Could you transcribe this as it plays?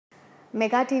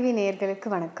Mega TV நேயர்களுக்கு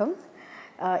வணக்கம்.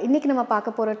 இன்னைக்கு நம்ம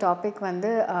பார்க்க போகிற டாபிக் வந்து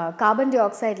கார்பன் டை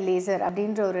ஆக்சைடு லேசர்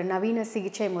அப்படின்ற ஒரு நவீன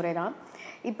சிகிச்சை முறை தான்.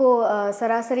 இப்போது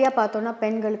சராசரியாக பார்த்தோன்னா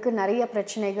பெண்களுக்கு நிறைய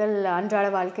பிரச்சனைகள் அன்றாட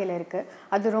வாழ்க்கையில் இருக்குது.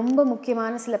 அது ரொம்ப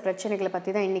முக்கியமான சில பிரச்சனைகளை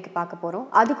பற்றி தான் இன்றைக்கி பார்க்க போகிறோம்.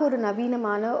 அதுக்கு ஒரு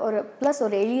நவீனமான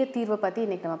ஒரு எளிய தீர்வை பற்றி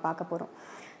இன்றைக்கி நம்ம பார்க்க போகிறோம்.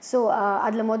 ஸோ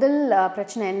அதில் முதல்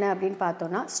பிரச்சனை என்ன அப்படின்னு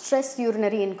பார்த்தோன்னா ஸ்ட்ரெஸ்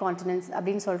யூரினரி இன்கான்டினன்ஸ்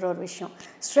அப்படின்னு சொல்கிற ஒரு விஷயம்.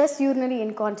 ஸ்ட்ரெஸ் யூரினரி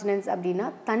இன்கான்டினன்ஸ் அப்படின்னா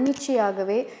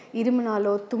தன்னிச்சையாகவே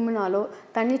இருமுனாலோ தும்முனாலோ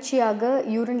தன்னிச்சையாக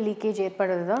யூரின் லீக்கேஜ்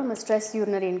ஏற்படுறது தான் நம்ம ஸ்ட்ரெஸ்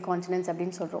யூரினரி இன்கான்டினன்ஸ்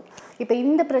அப்படின்னு சொல்கிறோம். இப்போ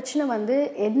இந்த பிரச்சனை வந்து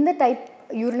எந்த டைப்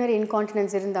யூரினரி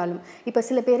இன்கான்டினன்ஸ் இருந்தாலும், இப்போ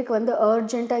சில பேருக்கு வந்து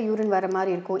அர்ஜென்ட்டாக யூரின் வர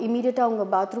மாதிரி இருக்கும், இமீடியட்டாக அவங்க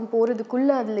பாத்ரூம்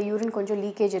போகிறதுக்குள்ளே அதில் யூரின் கொஞ்சம்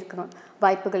லீக்கேஜ் இருக்கணும்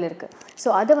வாய்ப்புகள் இருக்குது. ஸோ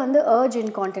அதை வந்து அர்ஜ்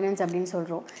இன்கான்டினன்ஸ் அப்படின்னு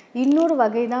சொல்கிறோம். இன்னொரு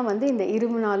வகை தான் வந்து இந்த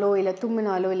இருமுனாலோ இல்லை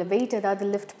தும்முனாலோ இல்லை வெயிட் ஏதாவது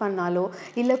லிஃப்ட் பண்ணாலோ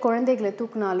இல்லை குழந்தைகளை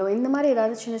தூக்குனாலோ இந்த மாதிரி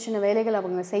ஏதாவது சின்ன சின்ன வேலைகள்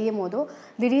அவங்க செய்யும் போதோ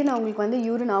திடீர்னு அவங்களுக்கு வந்து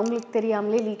யூரின் அவங்களுக்கு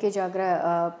தெரியாமலே லீக்கேஜ் ஆகிற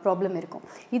ப்ராப்ளம் இருக்கும்.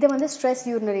 இதை வந்து ஸ்ட்ரெஸ்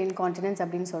யூரினரி இன்கான்டினன்ஸ்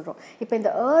அப்படின்னு சொல்கிறோம். இப்போ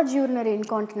இந்த அர்ஜ் யூரினரி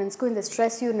இன்கான்டினன்ஸ்க்கும் இந்த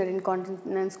ஸ்ட்ரெஸ் யூரினரி இன்கான்டினன்ஸ்க்கும்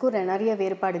நிறைய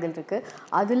வேறுபாடுகள் இருக்குது.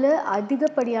 அதில்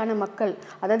அதிகப்படியான மக்கள்,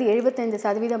 அதாவது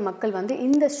 75% மக்கள் வந்து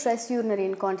இந்த ஸ்ட்ரெஸ் யூரினரி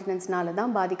இன்கான்டினன்ஸ்னால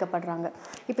தான் பாதிக்கப்படுறாங்க.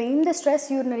 இப்போ இந்த ஸ்ட்ரெஸ்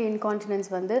யூரினரி இன்கான்டினன்ஸ்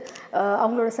வந்து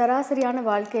அவங்களோட சராசரியான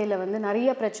வாழ்க்கையில் வந்து நிறைய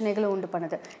பிரச்சனைகளை உண்டு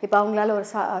பண்ணுது. இப்போ அவங்களால ஒரு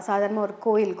சாதாரணமாக ஒரு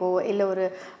கோயிலுக்கோ இல்லை ஒரு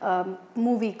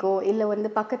மூவிக்கோ இல்லை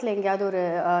வந்து பக்கத்தில் எங்கேயாவது ஒரு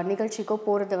நிகழ்ச்சிக்கோ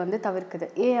போகிறத வந்து தவிர்க்குது.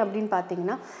 ஏன் அப்படின்னு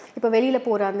பார்த்தீங்கன்னா, இப்போ வெளியில்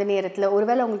போகிற அந்த நேரத்தில்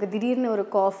ஒருவேளை அவங்களுக்கு திடீர்னு ஒரு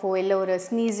காஃபோ இல்லை ஒரு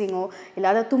ஸ்னீசிங்கோ இல்லை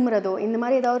அதை தும்முறதோ இந்த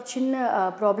மாதிரி ஏதாவது ஒரு சின்ன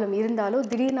ப்ராப்ளம் இருந்தாலும்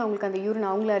திடீர்னு அவங்களுக்கு அந்த யூரின்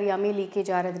அவங்கள அறியாமே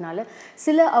லீக்கேஜ் ஆகிறதுனால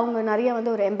அவங்க நிறைய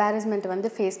வந்து ஒரு எம்பாரஸ்மெண்ட் வந்து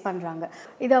ஃபேஸ் பண்ணுறாங்க.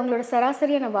 இது அவங்களோட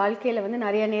சராசரியான வாழ்க்கையில் வந்து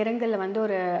நிறைய நேரங்களில் வந்து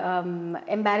ஒரு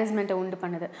எம்பாரஸ்மெண்ட்டை உண்டு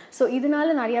பண்ணுது. ஸோ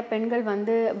இதனால நிறையா பெண்கள்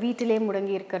வந்து வீட்டிலே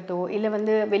முடங்கி இருக்கிறதோ இல்லை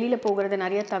வந்து வெளியில் போகிறத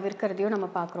நிறைய தவிர்க்கிறதையோ நம்ம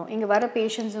பார்க்குறோம். இங்கே வர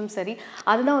பேஷண்ட்ஸும் சரி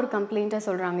அதுதான் ஒரு கம்ப்ளைண்ட்டாக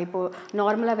சொல்கிறாங்க. இப்போது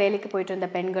நார்மலாக வேலைக்கு போயிட்டு இருந்த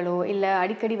பெண்களோ இல்லை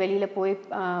அடிக்கடி வெளியில் போய்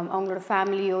அவங்களோட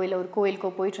ஃபேமிலியோ இல்லை ஒரு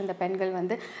கோயிலுக்கோ போயிட்டு இருந்த பெண்கள்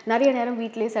வந்து நிறைய நேரம்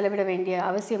வீட்டிலே செலவிட வேண்டிய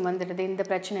அவசியம் வந்துடுது இந்த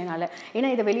பிரச்சனைனால. ஏன்னா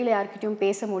இதை வெளியில் யார்கிட்டையும்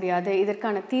பேச முடியாது.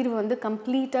 இதற்கான தீர்வு வந்து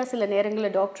கம்ப்ளீட்டாக சில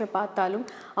நேரங்களில் டாக்டரை பார்த்தாலும்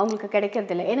அவங்களுக்கு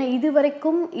கிடைக்கிறதில்ல. ஏன்னா இது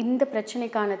வரைக்கும் இந்த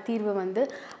பிரச்சனைக்கான தீர்வு வந்து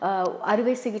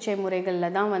அறுவை சிகிச்சை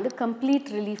முறைகளில் தான் வந்து கம்ப்ளீட்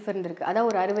ரிலீஃப் இருந்திருக்கு. அதாவது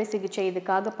ஒரு அறுவை சிகிச்சை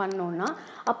இதுக்காக பண்ணோன்னா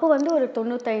அப்போ வந்து ஒரு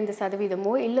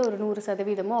 95% இல்லை ஒரு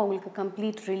 100% அவங்களுக்கு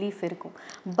கம்ப்ளீட் ரிலீஃப் இருக்கும்.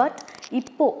 பட்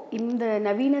இப்போது இந்த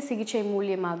நவீன சிகிச்சை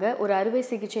மூலியமாக ஒரு அறுவை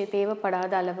சிகிச்சை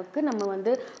தேவைப்படாத அளவுக்கு நம்ம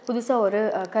வந்து புதுசாக ஒரு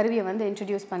கருவியை வந்து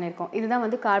இன்ட்ரடியூஸ் பண்ணியிருக்கோம். இதுதான்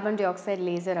வந்து கார்பன் டை ஆக்சைடு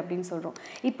லேசர் அப்படின்னு சொல்கிறோம்.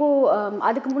 இப்போது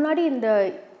அதுக்கு முன்னாடி இந்த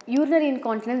யூரினரி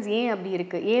இன்கான்டினன்ஸ் ஏன் அப்படி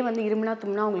இருக்குது, ஏன் வந்து இருமுனா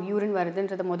தும்னா அவங்களுக்கு யூரின்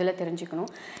வருதுன்றதை முதல்ல தெரிஞ்சுக்கணும்.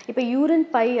 இப்போ யூரின்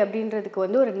பை அப்படின்றதுக்கு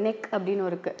வந்து ஒரு நெக் அப்படின்னு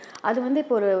இருக்குது. அது வந்து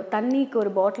இப்போ ஒரு தண்ணிக்கு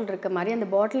ஒரு பாட்டில் இருக்க மாதிரி அந்த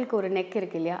பாட்டிலுக்கு ஒரு நெக்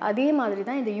இருக்குது இல்லையா, அதே மாதிரி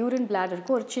தான் இந்த யூரின்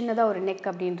பிளாடருக்கு ஒரு சின்னதாக ஒரு நெக்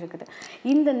அப்படின்னு இருக்குது.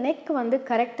 இந்த நெக் வந்து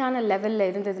கரெக்டான லெவலில்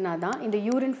இருந்ததுனா தான் இந்த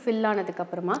யூரின் ஃபில்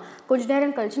ஆனதுக்கப்புறமா கொஞ்ச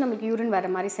நேரம் கழித்து நம்மளுக்கு யூரின்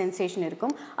வர மாதிரி சென்சேஷன்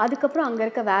இருக்கும். அதுக்கப்புறம் அங்கே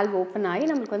இருக்க வேல்வ் ஓப்பன் ஆகி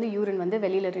நம்மளுக்கு வந்து யூரின் வந்து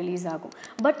வெளியில் ரிலீஸ் ஆகும்.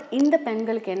 பட் இந்த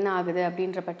பெண்களுக்கு என்ன ஆகுது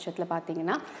அப்படின்ற பட்சத்தில்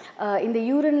பார்த்தீங்கன்னா, இந்த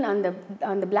யூரின்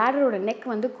அந்த பிளாடரோட நெக்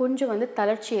வந்து கொஞ்சம் வந்து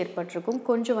தளர்ச்சி ஏற்பட்டிருக்கும்,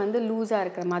 கொஞ்சம் வந்து லூஸாக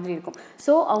இருக்கிற மாதிரி இருக்கும்.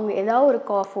 ஸோ அவங்க ஏதாவது ஒரு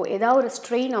காஃபோ ஏதாவது ஒரு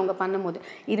ஸ்ட்ரெயின் அவங்க பண்ணும்போது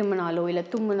இருமுனாலோ இல்லை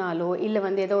தும்முனாலோ இல்லை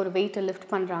வந்து ஏதோ ஒரு வெயிட்டை லிஃப்ட்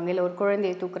பண்ணுறாங்க இல்லை ஒரு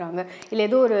குழந்தையை தூக்குறாங்க இல்லை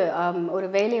ஏதோ ஒரு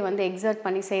வேலையை வந்து எக்ஸர்ட்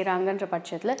பண்ணி செய்கிறாங்கன்ற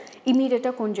பட்சத்தில்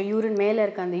இமீடியட்டாக கொஞ்சம் யூரின் மேலே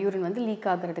இருக்க அந்த யூரின் வந்து லீக்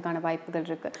ஆகிறதுக்கான வாய்ப்புகள்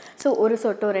இருக்குது. ஸோ ஒரு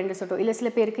சொட்டோ 2 சொட்டோ இல்லை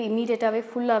சில பேருக்கு இமீடியட்டாகவே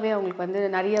ஃபுல்லாகவே அவங்களுக்கு வந்து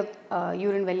நிறைய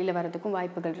யூரின் வெளியில் வரதுக்கும்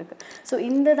வாய்ப்புகள் இருக்குது. ஸோ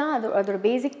இந்த தான் அதோட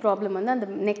பேசிக் ப்ராப்ளம் வந்து அந்த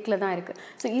நெக்கில் தான் இருக்குது.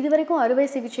 ஸோ இது வரைக்கும் அறுவை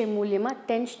சிகிச்சை மூலியமாக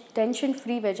டென்ஷன்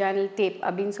ஃப்ரீ வெஜைனல் டேப்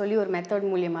அப்படின்னு சொல்லி ஒரு மெத்தட்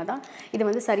மூலியமாக தான் இதை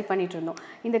வந்து சரி பண்ணிட்டு இருந்தோம்.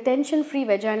 இந்த டென்ஷன் ஃப்ரீ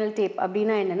வெஜைனல் டேப்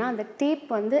அப்படின்னா என்னென்னா, அந்த டேப்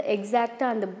வந்து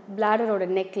எக்ஸாக்டாக அந்த பிளாடரோட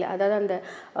நெக்கில், அதாவது அந்த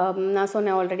நான்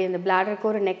சொன்னேன் ஆல்ரெடி அந்த பிளாடருக்கு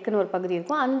ஒரு நெக்குன்னு ஒரு பகுதி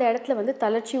இருக்கும், அந்த இடத்துல வந்து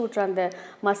தளர்ச்சி ஊற்ற அந்த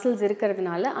மசில்ஸ்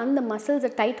இருக்கிறதுனால அந்த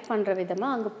மசில்ஸை டைட் பண்ணுற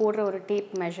விதமாக அங்கே போடுற ஒரு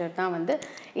டேப் மெஷர் தான் வந்து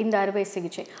இந்த அறுவை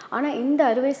சிகிச்சை. ஆனால் இந்த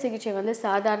அறுவை சிகிச்சை வந்து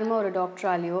சாதாரணமாக ஒரு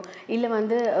டாக்டராலேயோ இல்லை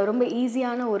வந்து ரொம்ப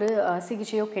ஈஸியான ஒரு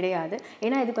சிகிச்சையோ கிடையாது.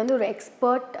 ஏன்னா இதுக்கு வந்து ஒரு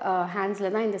எக்ஸ்பர்ட்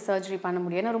ஹேண்ட்ஸில் தான் இந்த சர்ஜரி பண்ண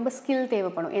முடியும். ஏன்னா ரொம்ப ஸ்கில்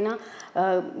தேவைப்படும். ஏன்னா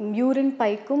யூரின்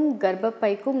பைக்கும்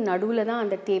கர்ப்பப்பைக்கும் நடுவில் தான்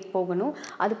அந்த டேப் போகணும்.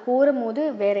 அது போகிற போது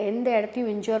வேறு எந்த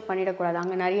இடத்தையும் இன்ஜூர் பண்ணிடக்கூடாது.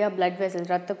 அங்கே நிறையா பிளட்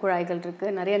வெசல்ஸ், ரத்த குழாய்கள்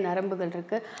இருக்குது, நிறைய நரம்புகள்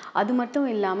இருக்குது. அது மட்டும்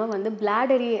இல்லாமல் வந்து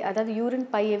பிளாடரியே, அதாவது யூரின்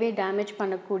பையவே டேமேஜ்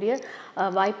பண்ணக்கூடிய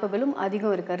வாய்ப்புகளும்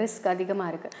அதிகம் இருக்குது, ரிஸ்க் அதிகமாக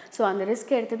இருக்குது. ஸோ அந்த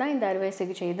ரிஸ்க் எடுத்து தான் இந்த அறுவை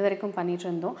சிகிச்சை இது வரைக்கும் பண்ணிட்டு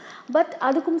இருந்தோம். பட்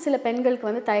அதுக்கும் சில பெண்களுக்கு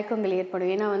வந்து தயக்கங்கள்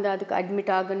ஏற்படும். ஏன்னா வந்து அதுக்கு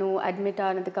அட்மிட் ஆகணும், அட்மிட்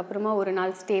ஆனதுக்கப்புறமா ஒரு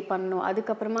நாள் ஸ்டே பண்ணணும்,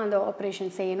 அதுக்கப்புறமா அந்த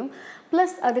ஆப்ரேஷன் செய்யணும்.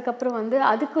 ப்ளஸ் அதுக்கப்புறம் வந்து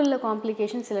அதுக்குள்ள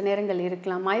காம்ப்ளிகேஷன் சில நேரங்கள்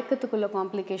இருக்கலாம், மயக்கத்துக்குள்ள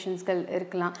காம்ப்ளிகேஷன்ஸ்கள்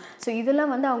இருக்கலாம். ஸோ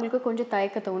இதெல்லாம் வந்து அவங்களுக்கு கொஞ்சம்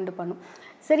தயக்கத்தை உண்டு பண்ணும்.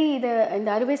 சரி இந்த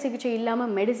அறுவை சிகிச்சை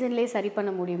இல்லாமல் மெடிசின்லேயே சரி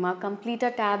பண்ண முடியுமா,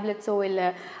 கம்ப்ளீட்டாக டேப்லெட்ஸோ இல்லை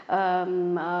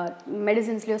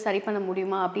மெடிசின்ஸ்லேயோ சரி பண்ண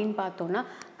முடியுமா அப்படின்னு பார்த்தோன்னா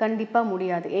கண்டிப்பாக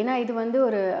முடியாது. ஏன்னா இது வந்து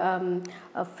ஒரு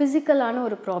ஃபிசிக்கலான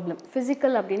ஒரு ப்ராப்ளம்.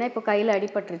 ஃபிசிக்கல் அப்படின்னா இப்போ கையில்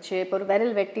அடிபட்டுருச்சு, இப்போ ஒரு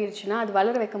விரல் வெட்டிருச்சுன்னா அது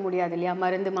வளர வைக்க முடியாது இல்லையா,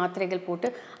 மருந்து மாத்திரைகள் போட்டு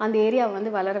அந்த ஏரியாவை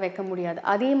வந்து வளர வைக்க முடியாது.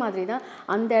 அதே மாதிரி தான்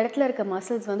அந்த இடத்துல இருக்க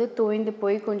மசில்ஸ் வந்து தோய்ந்து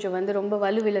போய் கொஞ்சம் வந்து ரொம்ப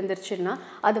வலு விழுந்துருச்சுன்னா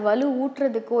அது வலு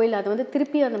ஊட்டுறதுக்கோ இல்லை அது வந்து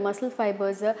திருப்பி அந்த மசில்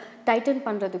ஃபைபர்ஸை டைட்டன்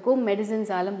பண்ணுறதுக்கோ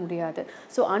மெடிசின்ஸால் முடியாது.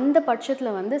 ஸோ அந்த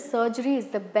பட்சத்தில் வந்து surgery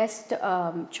is the best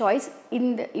choice.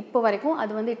 இப்போ வரைக்கும்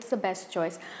அது வந்து it's the best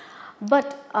choice.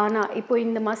 But ஆனால் இப்போ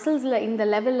இந்த மசில்ஸில் இந்த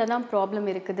லெவலில் தான் ப்ராப்ளம்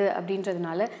இருக்குது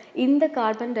அப்படின்றதுனால இந்த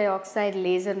கார்பன் டை ஆக்சைடு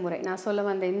லேசர் முறை, நான் சொல்ல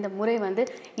வந்த இந்த முறை வந்து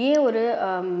ஏன் ஒரு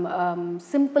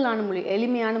சிம்பிளான முறை,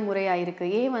 எளிமையான முறையாக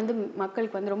இருக்குது, ஏன் வந்து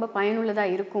மக்களுக்கு வந்து ரொம்ப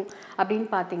பயனுள்ளதாக இருக்கும் அப்படின்னு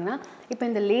பார்த்தீங்கன்னா, இப்போ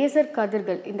இந்த லேசர்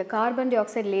கதிர்கள், இந்த கார்பன் டை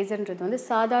ஆக்சைடு லேசர்ன்றது வந்து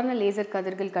சாதாரண லேசர்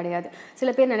கதிர்கள் கிடையாது.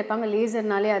 சில பேர் நினைப்பாங்க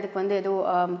லேசர்னாலே அதுக்கு வந்து ஏதோ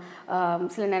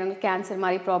சில நேரங்கள் கேன்சர்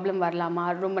மாதிரி ப்ராப்ளம் வரலாமா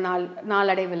ரொம்ப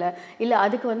நாளடைவில், இல்லை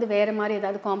அதுக்கு வந்து வேறு மாதிரி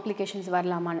ஏதாவது காம்ப்ளிகேஷன்ஸ்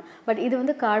வரலாமான்னு. பட் இது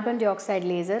வந்து கார்பன் டை ஆக்சைடு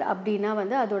லேசர் அப்படின்னா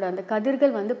வந்து அதோட அந்த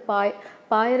கதிர்கள் வந்து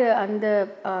பாயிற அந்த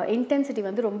இன்டென்சிட்டி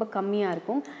வந்து ரொம்ப கம்மியாக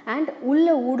இருக்கும். அண்ட்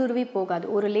உள்ளே ஊடுருவி போகாது,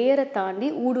 ஒரு லேயரை தாண்டி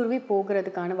ஊடுருவி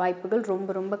போகிறதுக்கான வாய்ப்புகள் ரொம்ப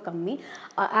ரொம்ப கம்மி.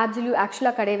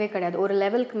 ஆக்சுவலாக கிடையவே கிடையாது. ஒரு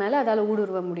லெவலுக்கு மேலே அதால்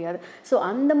ஊடுருவ முடியாது. ஸோ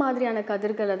அந்த மாதிரியான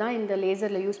கதிர்களை தான் இந்த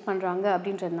லேசரில் யூஸ் பண்ணுறாங்க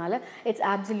அப்படின்றதுனால இட்ஸ்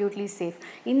ஆப்சல்யூட்லி சேஃப்.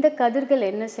 இந்த கதிர்கள்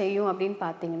என்ன செய்யும் அப்படின்னு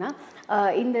பார்த்தீங்கன்னா,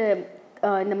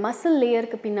 இந்த மசில்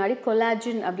லேயருக்கு பின்னாடி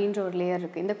கொலாஜன் அப்படின்ற ஒரு லேயர்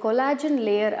இருக்குது. இந்த கொலாஜன்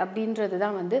லேயர் அப்படின்றது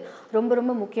தான் வந்து ரொம்ப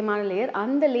ரொம்ப முக்கியமான லேயர்.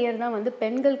 அந்த லேயர் தான் வந்து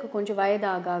பெண்களுக்கு கொஞ்சம்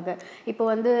வயதாக இப்போ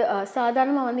வந்து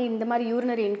சாதாரணமாக வந்து இந்த மாதிரி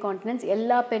யூரினரி இன்கான்டினன்ஸ்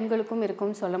எல்லா பெண்களுக்கும்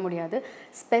இருக்கும்னு சொல்ல முடியாது.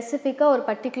 ஸ்பெசிஃபிக்காக ஒரு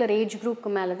பர்டிகுலர் ஏஜ்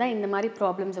குரூப்புக்கு மேலே தான் இந்த மாதிரி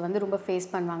ப்ராப்ளம்ஸை வந்து ரொம்ப ஃபேஸ்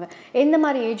பண்ணுவாங்க. எந்த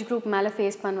மாதிரி ஏஜ் குரூப் மேலே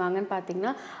ஃபேஸ் பண்ணுவாங்கன்னு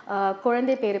பார்த்தீங்கன்னா,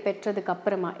 குழந்தை பேர் பெற்றதுக்கு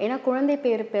அப்புறமா. ஏன்னா குழந்தை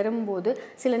பேர் பெறும்போது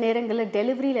சில நேரங்களில்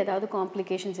டெலிவரியில் ஏதாவது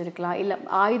காம்ப்ளிகேஷன்ஸ் இருக்கலாம், இல்லை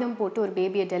ஆயுதம் போட்டு ஒரு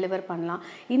பேபியை டெலிவர் பண்ணலாம்.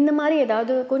 இந்த மாதிரி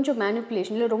ஏதாவது கொஞ்சம்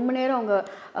மேனிப்புலேஷன், இல்லை ரொம்ப நேரம் அவங்க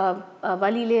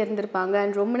வலியிலே இருந்திருப்பாங்க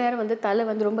அண்ட் ரொம்ப நேரம் வந்து தலை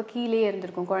வந்து ரொம்ப கீழே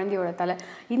இருந்திருக்கும் குழந்தையோட தலை.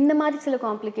 இந்த மாதிரி சில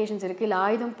காம்ப்ளிகேஷன்ஸ் இருக்குது, இல்லை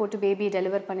ஆயுதம் போட்டு பேபியை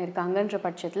டெலிவர் பண்ணியிருக்காங்கன்ற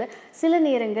பட்சத்தில் சில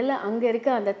நேரங்களில் அங்கே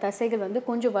இருக்க அந்த தசைகள் வந்து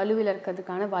கொஞ்சம் வலுவில்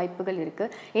இருக்கிறதுக்கான வாய்ப்புகள்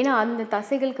இருக்குது. ஏன்னா அந்த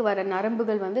தசைகளுக்கு வர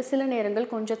நரம்புகள் வந்து சில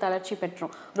நேரங்கள் கொஞ்சம் தளர்ச்சி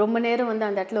பெற்றோம். ரொம்ப நேரம் வந்து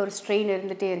அந்த இடத்துல ஒரு ஸ்ட்ரெயின்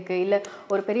இருந்துகிட்டே இருக்குது, இல்லை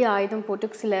ஒரு பெரிய ஆயுதம்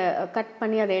போட்டு சில கட்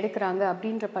பண்ணி அதை எடுக்கிறாங்க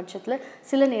அப்படின்ற பட்சத்தில்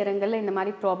சில நேரங்களில் இந்த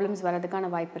மாதிரி ப்ராப்ளம்ஸ் வரதுக்கான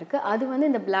வாய்ப்பு இருக்குது. அது வந்து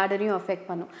இந்த பிளாடரையும் அஃபெக்ட்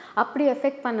பண்ணும். அப்படி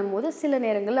அஃபெக்ட் பண்ணும்போது சில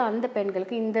நேரங்களில் அந்த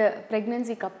பெண்களுக்கு இந்த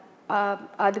ப்ரெக்னன்சிக்கு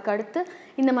அதுக்கு அடுத்து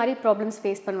இந்த மாதிரி ப்ராப்ளம்ஸ்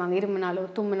ஃபேஸ் பண்ணுவாங்க. இருமுனாலோ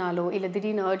தும்முனாலோ இல்லை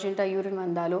திடீர்னு அர்ஜென்ட்டாக யூரின்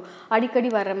வந்தாலோ அடிக்கடி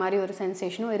வர்ற மாதிரி ஒரு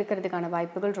சென்சேஷனும் இருக்கிறதுக்கான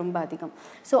வாய்ப்புகள் ரொம்ப அதிகம்.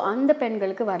 ஸோ அந்த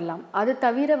பெண்களுக்கு வரலாம். அது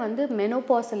தவிர வந்து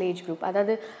மெனோபாசல் ஏஜ் குரூப்,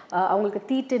 அதாவது அவங்களுக்கு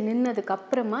தீட்டு நின்னதுக்கு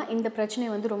அப்புறமா இந்த பிரச்சனை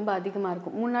வந்து ரொம்ப அதிகமாக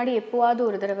இருக்கும். முன்னாடி எப்போவாவது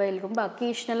ஒரு தடவை ரொம்ப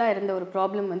அக்கேஷ்னலாக இருந்த ஒரு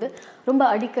ப்ராப்ளம் வந்து ரொம்ப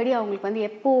அடிக்கடி அவங்களுக்கு வந்து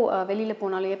எப்போ வெளியில்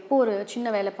போனாலும் எப்போ ஒரு சின்ன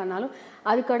வேலை பண்ணாலும்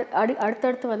அதுக்கு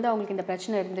அடுத்தடுத்து வந்து அவங்களுக்கு இந்த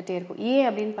பிரச்சனை இருந்துகிட்டே இருக்கும். ஏன்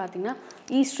அப்படின்னு பார்த்தீங்கன்னா,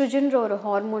 ஈஸ்ட்ரோஜன்ற ஒரு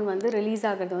ஹார்மோன் வந்து ரிலீஸ்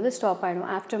ஆகிறது வந்து ஸ்டாப்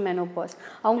ஆகிடும் ஆஃப்டர் மெனோபாஸ்.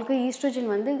 அவங்களுக்கு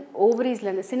ஈஸ்ட்ரோஜன் வந்து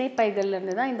ஓவரீஸ்லேருந்து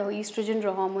சினைப்பைகள்லேருந்து தான் இந்த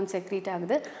ஈஸ்ட்ரோஜன்ற ஹார்மோன் செக்ரீட்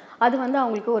ஆகுது. அது வந்து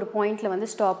அவங்களுக்கு ஒரு பாயிண்டில் வந்து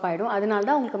ஸ்டாப் ஆகிடும். அதனால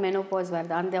தான் அவங்களுக்கு மெனோபாஸ்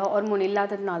வருது. அந்த ஹார்மோன்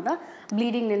இல்லாததுனால தான்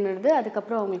ப்ளீடிங் நின்றுடுது.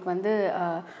 அதுக்கப்புறம் அவங்களுக்கு வந்து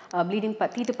ப்ளீடிங்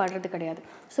தீட்டு படுறது கிடையாது.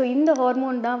 ஸோ இந்த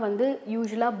ஹார்மோன் தான் வந்து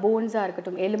யூஸ்வலாக போன்ஸாக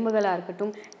இருக்கட்டும், எலும்புகளாக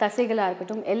இருக்கட்டும், தசைகளாக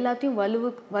இருக்கட்டும், எல்லாத்தையும்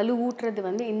வலுவூட்டுறது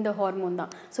வந்து இந்த ஹார்மோன்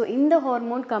தான். ஸோ இந்த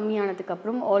ஹார்மோன்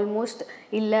கம்மியானதுக்கப்புறம் ஆல்மோஸ்ட்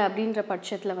இல்லை அப்படின்ற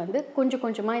பட்சத்தில் வந்து கொஞ்சம்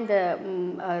கொஞ்சமாக இந்த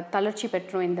தளர்ச்சி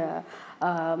பெற்றோம், இந்த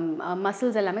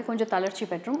மசில்ஸ் எல்லாமே கொஞ்சம் தளர்ச்சி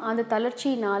பெற்றும். அந்த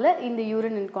தளர்ச்சியினால் இந்த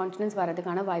யூரின் இன்கான்டினன்ஸ்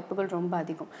வரதுக்கான வாய்ப்புகள் ரொம்ப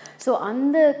அதிகம். ஸோ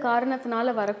அந்த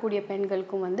காரணத்தினால வரக்கூடிய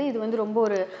பெண்களுக்கும் வந்து இது வந்து ரொம்ப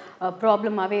ஒரு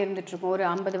ப்ராப்ளமாகவே இருந்துகிட்ருக்கும். ஒரு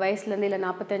 50 வயசுலேருந்து இல்லை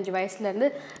 45 வயசுலேருந்து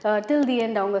டில் தி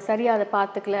எண்ட் அவங்க சரியாக அதை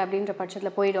பார்த்துக்கல அப்படின்ற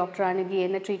பட்சத்தில் போய் டாக்டர் அணுகி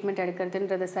என்ன ட்ரீட்மெண்ட்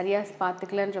எடுக்கிறதுன்றதை சரியாக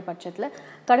பார்த்துக்கலன்ற பட்சத்தில்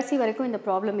கடைசி வரைக்கும் இந்த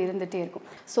ப்ராப்ளம் இருந்துகிட்டே இருக்கும்.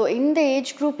 ஸோ இந்த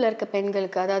ஏஜ் குரூப்பில் இருக்க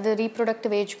பெண்களுக்கு, அதாவது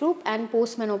reproductive age group and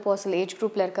post menopausal age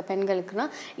குரூப்பில் இருக்க பெண்களுக்குனா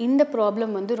இந்த ப்ராப்ளம்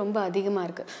வந்து ரொம்ப அதிகமாக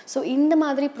இருக்குது. ஸோ இந்த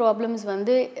மாதிரி ப்ராப்ளம்ஸ்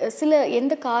வந்து சில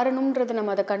எந்த காரணம்ன்றது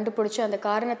நம்ம அதை கண்டுபிடிச்சி அந்த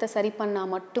காரணத்தை சரி பண்ணால்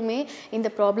மட்டுமே இந்த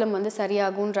ப்ராப்ளம் வந்து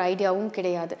சரியாகுன்ற ஐடியாவும்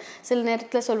கிடையாது. சில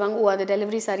நேரத்தில் சொல்லுவாங்க, ஓ அது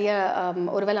டெலிவரி சரியாக,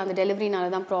 ஒருவேளை அந்த டெலிவரினால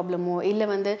தான் ப்ராப்ளமோ, இல்லை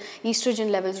வந்து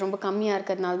ஈஸ்ட்ரோஜன் லெவல்ஸ் ரொம்ப கம்மியாக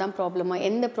இருக்கிறதுனால தான் ப்ராப்ளமோ,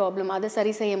 எந்த ப்ராப்ளம் அதை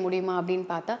சரி செய்ய முடியுமா அப்படின்னு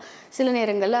பார்த்தா சில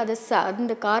நேரங்களில் அது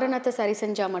அந்த காரணத்தை சரி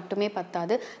செஞ்சால் மட்டுமே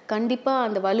பத்தாது. கண்டிப்பாக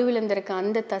அந்த வலுவிழந்திருக்க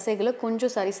அந்த தசைகளை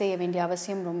கொஞ்சம் சரி செய்ய வேண்டிய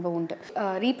அவசியம் ரொம்ப உண்டு.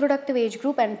 Reproductive age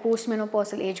group and post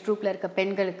menopausal age குரூப்பில் இருக்க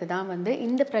பெண்களுக்கு தான் வந்து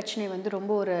இந்த பிரச்சனை வந்து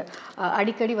ரொம்ப ஒரு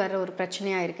அடிக்கடி வர ஒரு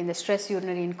பிரச்சனையாக இருக்குது, இந்த ஸ்ட்ரெஸ்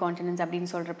யூரினரி இன்கான்டினன்ஸ்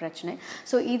அப்படின்னு சொல்கிற பிரச்சனை.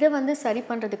 ஸோ இதை வந்து சரி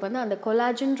பண்ணுறதுக்கு வந்து அந்த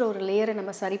கொலாஜன்ற ஒரு லேயரை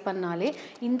நம்ம சரி பண்ணாலே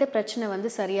இந்த பிரச்சனை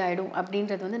வந்து சரியாயிடும்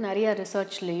அப்படின்றது வந்து நிறைய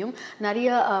ரிசர்ச்லேயும்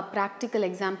நிறைய ப்ராக்டிக்கல்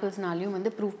எக்ஸாம்பிள்ஸ்னாலையும்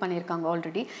வந்து ப்ரூவ் பண்ணியிருக்காங்க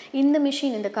ஆல்ரெடி. இந்த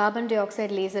மிஷின், இந்த கார்பன் டை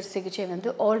ஆக்சைடு லேசர் சிகிச்சை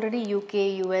வந்து ஆல்ரெடி யூகே,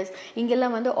 யூஎஸ்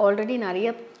இங்கெல்லாம் வந்து ஆல்ரெடி நிறைய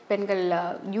பெண்கள்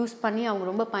யூஸ் பண்ணி அவங்க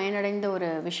ரொம்ப பயனடைந்த ஒரு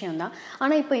விஷயம்தான்.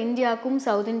 ஆனால் இப்போ இந்தியாவுக்கும்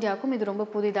சவுத் இந்தியாவுக்கும் இது ரொம்ப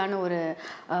புதிதான ஒரு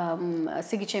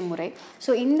சிகிச்சை முறை.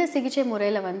 ஸோ இந்த சிகிச்சை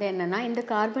முறையில் வந்து என்னென்னா, இந்த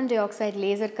கார்பன் டை ஆக்சைடு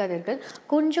லேசர் கதிர்கள்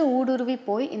கொஞ்சம் ஊடுருவி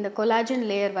போய் இந்த கொலாஜன்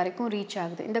லேயர் வரைக்கும் ரீச்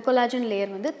ஆகுது. இந்த கொலாஜன்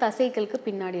லேயர் வந்து தசைகளுக்கு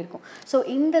பின்னாடி இருக்கும். ஸோ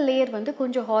இந்த லேயர் வந்து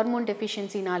கொஞ்சம் ஹார்மோன்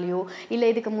டெஃபிஷியன்சினாலேயோ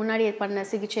இல்லை இதுக்கு முன்னாடி பண்ண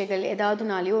சிகிச்சைகள்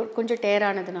ஏதாவதுனாலையோ கொஞ்சம்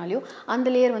டேரானதுனாலையோ அந்த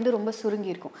லேயர் வந்து ரொம்ப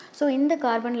சுருங்கி இருக்கும். ஸோ இந்த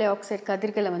கார்பன் டை ஆக்சைடு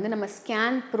கதிர்களை வந்து நம்ம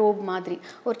ஸ்கேன் ப்ரோப் மாதிரி,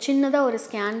 ஒரு சின்னதாக ஒரு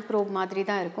ஸ்கேன் ப்ரோப் மாதிரி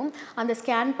தான் இருக்கும். அந்த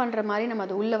ஸ்கேன் பண்ணுற மாதிரி நம்ம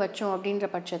அதை உள்ளே வச்சோம் அப்படின்ற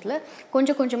பட்சத்தில்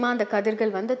கொஞ்சம் கொஞ்சமாக அந்த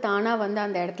கதிர்கள் வந்து தானாக வந்து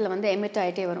அந்த இடத்துல வந்து எமிட்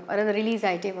ஆகிட்டே வரும், அதாவது ரிலீஸ்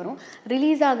ஆகிட்டே வரும்.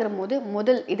 ரிலீஸ் ஆகிற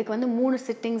போது இதுக்கு வந்து 3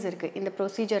 சிட்டிங்ஸ் இருக்குது. இந்த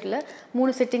ப்ரொசீஜரில்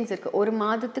 3 சிட்டிங்ஸ் இருக்குது. ஒரு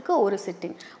மாதத்துக்கு ஒரு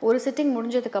சிட்டிங். ஒரு சிட்டிங்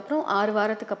முடிஞ்சதுக்கப்புறம் 6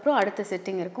 வாரத்துக்கு அப்புறம் அடுத்த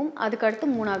சிட்டிங் இருக்கும். அதுக்கடுத்து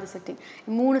 3வது சிட்டிங்.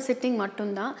 3 சிட்டிங்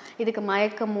மட்டும்தான். இதுக்கு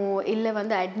மயக்கமோ இல்லை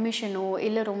வந்து அட்மிஷனோ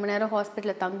இல்லை ரொம்ப நேரம்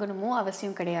ஹாஸ்பிட்டலில் தங்கணுமோ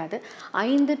அவசியம் கிடையாது.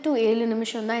 5 to 7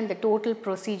 நிமிஷம் தான் இந்த டோட்டல்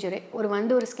ப்ரொசீஜரே.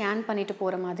 ஒரு ஸ்கேன் பண்ணிட்டு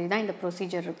போகிற மாதிரி தான் இந்த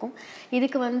ப்ரொசீஜர் இருக்கும்.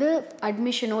 இதுக்கு வந்து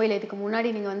அட்மிஷனோ இல்லை இதுக்கு முன்னாடி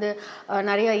நீங்கள் வந்து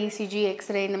நிறையா இசிஜி,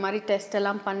 எக்ஸ்ரே இந்த மாதிரி டெஸ்ட்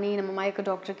எல்லாம் பண்ணி நம்ம மயக்க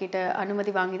டாக்டர் கிட்ட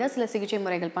அனுமதி வாங்கி தான் சில சிகிச்சை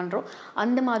முறைகள் பண்ணுறோம்.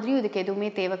 அந்த மாதிரியும் இதுக்கு எதுவுமே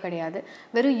தேவை கிடையாது.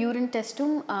 வெறும் யூரின்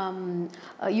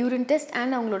டெஸ்ட்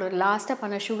அண்ட் அவங்களோட லாஸ்ட்டாக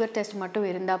பண்ண சுகர் டெஸ்ட் மட்டும்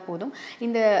இருந்தால் போதும்.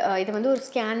 இது வந்து ஒரு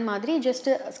ஸ்கேன் மாதிரி ஜஸ்ட்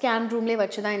ஸ்கேன் ரூம்லேயே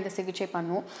வச்சு தான் இந்த சிகிச்சை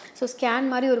பண்ணுவோம். ஸோ ஸ்கேன்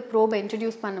மாதிரி ஒரு ப்ரோபை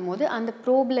இன்ட்ரடியூஸ் பண்ணும்போது அந்த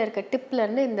ப்ரோபில் இருக்க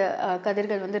டிப்லேருந்து இந்த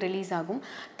கதிர்கள் வந்து ரிலீஸ் ஆகும்.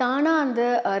 தானாக அந்த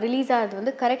ரிலீஸ் ஆகிறது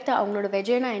வந்து கரெக்டாக அவங்களோட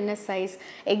வெஜைனா என்ன சைஸ்,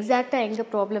 எக்ஸாக்டாக எங்கே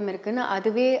ப்ராப்ளம் இருக்குதுன்னு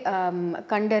அதுவே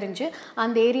கண்டறிஞ்சு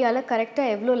அந்த ஏரியாவில்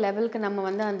கரெக்டாக எவ்வளோ லெவலுக்கு நம்ம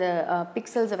வந்து அந்த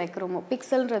பிக்சல்ஸை வைக்கிறோமோ,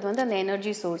 பிக்சல்ன்றது வந்து அந்த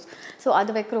எனர்ஜி சோர்ஸ், ஸோ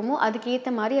அது வைக்கிறோமோ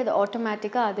அதுக்கேற்ற மாதிரி அது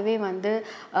ஆட்டோமேட்டிக்காக அதுவே வந்து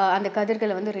அந்த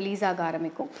கதிர்களை வந்து ரிலீஸ் ஆக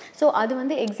ஆரம்பிக்கும். ஸோ அது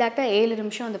வந்து எக்ஸாக்டாக 7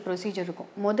 நிமிஷம் அந்த ப்ரொசீஜர் இருக்கும்.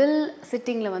 முதல்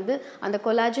சிட்டிங்கில் வந்து அந்த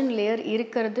கொலாஜன் லேயர்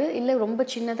இருக்கிறது இல்லை ரொம்ப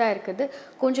சின்னதாக இருக்கிறது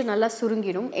கொஞ்சம் நல்லா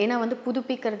சுருங்கிடும். ஏன்னா வந்து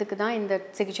புதுப்பிக்கிறதுக்கு தான் இந்த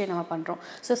சிகிச்சை நம்ம பண்ணுறோம்.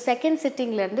 ஸோ செகண்ட்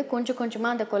சிட்டிங்லேருந்து கொஞ்சம்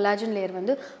கொஞ்சமாக அந்த கொலாஜன் லேயர்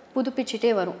வந்து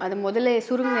புதுப்பிச்சுட்டே வரும். அது முதல்ல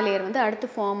சுருங்கின லேயர் வந்து அடுத்து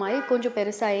ஃபார்ம் ஆகி கொஞ்சம்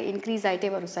பெருசாகி இன்க்ரீஸ் ஆகிட்டே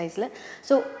வரும் சைஸில்.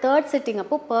 ஸோ தேர்ட் சிட்டிங்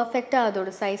அப்போது பர்ஃபெக்டாக அதோட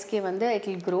சைஸ்க்கே வந்து இட்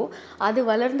வில் க்ரோ. அது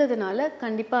வளர்ந்ததுனால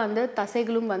கண்டிப்பாக அந்த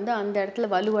தசைகளும் வந்து அந்த இடத்துல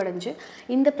வலுவடைஞ்சு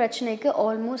இந்த பிரச்சனைக்கு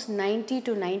ஆல்மோஸ்ட் 90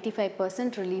 to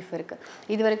 95% ரிலீஃப் இருக்குது.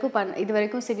 இது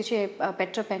வரைக்கும் சிகிச்சை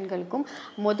பெற்ற பெண்களுக்கும்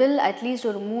முதல் அட்லீஸ்ட்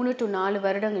ஒரு 3 to 4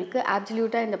 வருடங்களுக்கு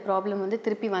ஆப்சல்யூட்டாக இந்த ப்ராப்ளம் வந்து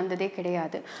திருப்பி வந்ததே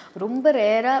கிடையாது. ரொம்ப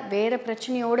ரேராக வேறு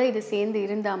பிரச்சனையோடு இது சேர்ந்து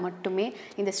இருந்தால் மட்டுமே,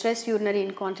 இந்த ஸ்ட்ரெஸ் யூரினரி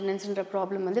இன்கான்டினன்ஸ்ன்ற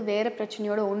ப்ராப்ளம் வந்து வேறு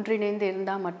பிரச்சனையோடு ஒன்றிணைந்து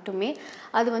இருந்தால் மட்டுமே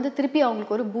அது வந்து திருப்பி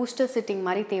அவங்களுக்கு ஒரு பூஸ்டர் சிட்டிங்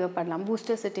மாதிரி தேவைப்படலாம்.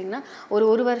 பூஸ்டர் சிட்டிங்னா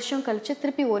ஒரு வருஷம் கழித்து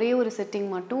திருப்பி ஒரே ஒரு சிட்டிங்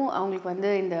மட்டும் அவங்களுக்கு வந்து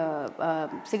இந்த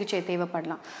சிகிச்சை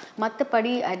தேவைப்படலாம்.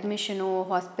 மற்றபடி அட்மிஷனோ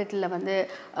ஹாஸ்பிட்டலில் வந்து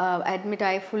அட்மிட்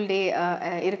ஆகி ஃபுல் டே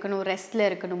இருக்கணும், ரெஸ்ட்டில்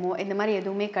இருக்கணுமோ இந்த மாதிரி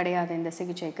எதுவுமே கிடையாது இந்த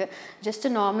சிகிச்சைக்கு. ஜஸ்ட்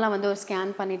நார்மலாக வந்து ஒரு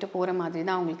ஸ்கேன் பண்ணிட்டு போகிற மாதிரி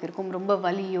தான் அவங்களுக்கு இருக்கும். ரொம்ப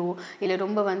வலியோ இல்லை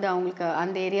ரொம்ப வந்து அவங்களுக்கு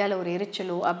அந்த ஏரியாவில் ஒரு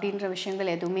எரிச்சலோ அப்படின்ற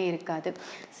விஷயங்கள் எதுவுமே இருக்காது.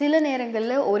 சில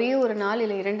நேரங்களில் ஒரே ஒரு நாள்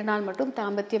இல்லை 2 நாள் மட்டும்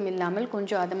தாம்பத்தியம் இல்லாமல்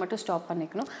கொஞ்சம் அதை மட்டும் ஸ்டாப்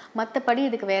பண்ணிக்கணும். மற்றபடி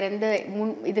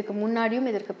இதுக்கு முன்னாடியும்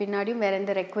இதற்கு பின்னாடியும் வேறு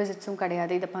எந்த ரெக்வசிட்ஸும்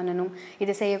கிடையாது. இதை பண்ணணும்,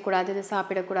 இதை செய்யக்கூடாது, இதை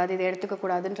சாப்பிடக்கூடாது, இதை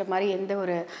எடுத்துக்கக்கூடாதுன்ற மாதிரி எந்த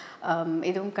ஒரு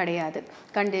இதுவும் கிடையாது,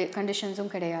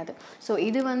 கண்டிஷன்ஸும் கிடையாது. ஸோ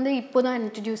இது வந்து இப்போ தான்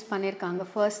இன்ட்ரடியூஸ் பண்ணியிருக்காங்க.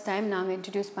 ஃபர்ஸ்ட் டைம் நாங்கள்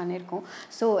இன்ட்ரடியூஸ் பண்ணியிருக்கோம்.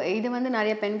 ஸோ இது வந்து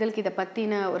நிறைய பெண்களுக்கு இதை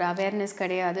பற்றின ஒரு அவேர்னஸ்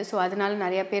கிடையாது. ஸோ அதனால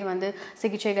நிறைய பேர் வந்து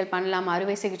சிகிச்சைகள் பண்ணலாமா,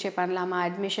 அறுவை சிகிச்சை பண்ணலாமா,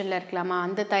 அட்மிஷனில் இருக்கலாமா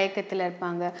அந்த தயக்கத்தில்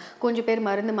இருப்பாங்க. கொஞ்சம் பேர்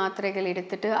மருந்து மாத்திரைகள்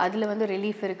எடுத்துகிட்டு அதில் வந்து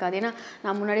ரிலீஃப் இருக்காது. ஏன்னா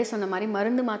நான் முன்னாடியே சொன்ன மாதிரி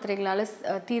மருந்து மாத்திரைகளால்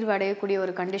தீர்வு அடையக்கூடிய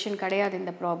ஒரு கண்டிஷன் கிடையாது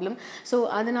இந்த ப்ராப்ளம். ஸோ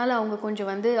அதனால் அவங்க கொஞ்சம்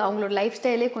வந்து அவங்களோட லைஃப்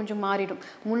ஸ்டைலே கொஞ்சம் மாறிடும்.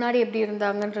 முன்னாடி எப்படி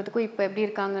இருந்தாங்கன்றதுக்கும் இப்போ எப்படி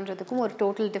இருக்காங்கன்றதுக்கும் ஒரு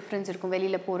டோட்டல் டிஃப்ரென்ஸ் இருக்கும்.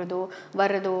 வெளியில் போகிறதோ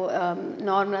வர்றதோ,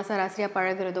 நார்மலாக சராசரியாக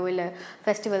பழகிறதோ இல்லை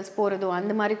ஃபெஸ்டிவல்ஸ் போகிறதோ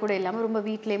அந்த மாதிரி கூட இல்லாமல் ரொம்ப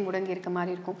வீட்டிலே முடங்கி இருக்க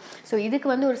மாதிரி இருக்கும். ஸோ இதுக்கு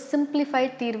வந்து ஒரு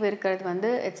சிம்பிளிஃபைட் தீர்வு இருக்கிறது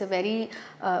வந்து இட்ஸ் அ வெரி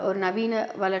ஒரு நவீன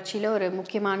வளர்ச்சியில் ஒரு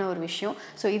முக்கியமான ஒரு விஷயம்.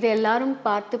 ஸோ இதை எல்லாரும்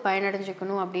பார்த்து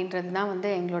பயனடைஞ்சிக்கணும் அப்படின்றது தான் வந்து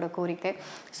எங்களோட கோரிக்கை.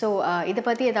 ஸோ இதை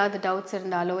பற்றி ஏதாவது டவுட்ஸ்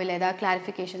இருந்தாலோ இல்லை ஏதாவது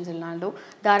கிளாரிஃபிகேஷன்ஸ் இருந்தாலோ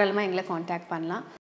தாராளமாக எங்களை காண்டாக்ட் பண்ணலாம்.